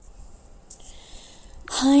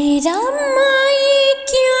हाय रामा ये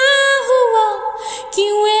क्या हुआ,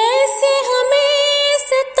 क्यों ऐसे हमें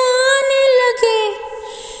सताने लगे।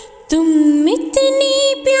 तुम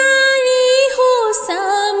इतनी प्यारी हो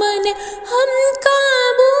सामने, हम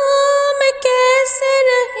काबू में कैसे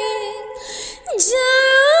रहे।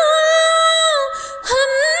 जाओ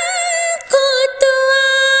हमको तो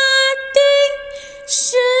आती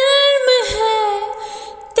शर्म है,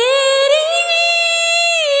 तेरी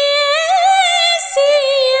ऐसी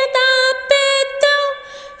अदा पे तो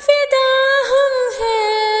फिदा हम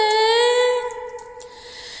हैं।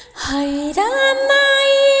 हाय रामा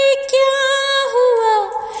ये क्या हुआ,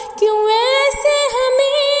 क्यों ऐसे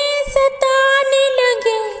हमें सताने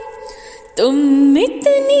लगे। तुम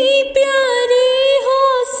इतनी प्यारी हो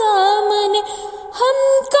सामने, हम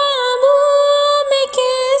काबू में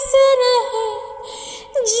कैसे रहे।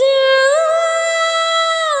 जाओ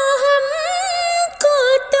हमको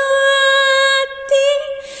तो आती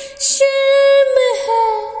शर्म है,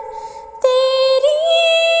 तेरी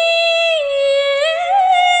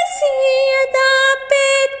ऐसी अदा पे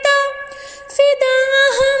तो फिदा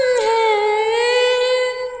हम हैं।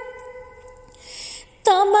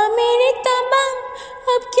 तौबा मेरे तौबा,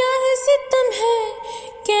 अब क्या है सितम है,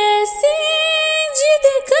 कैसे जिद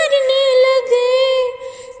करने लगे।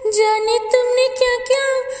 जाने तुमने क्या क्या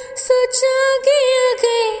सोचा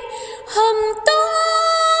आगे, हम तो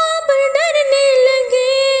अब डरने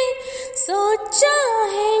लगे। सोचा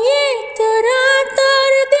है ये तो रात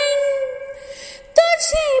और दिन,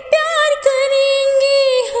 तुझे प्यार करेंगे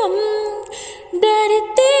हम।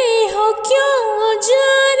 डरते हो क्यों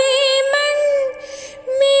जाने मन,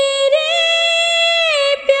 मेरे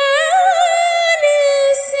प्यार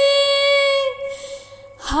से।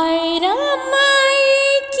 हाय रामा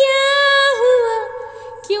ये क्या हुआ,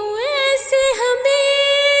 क्यों ऐसे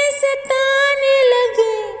हमें सताने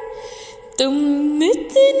लगे। तुम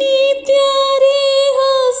इतनी प्यारी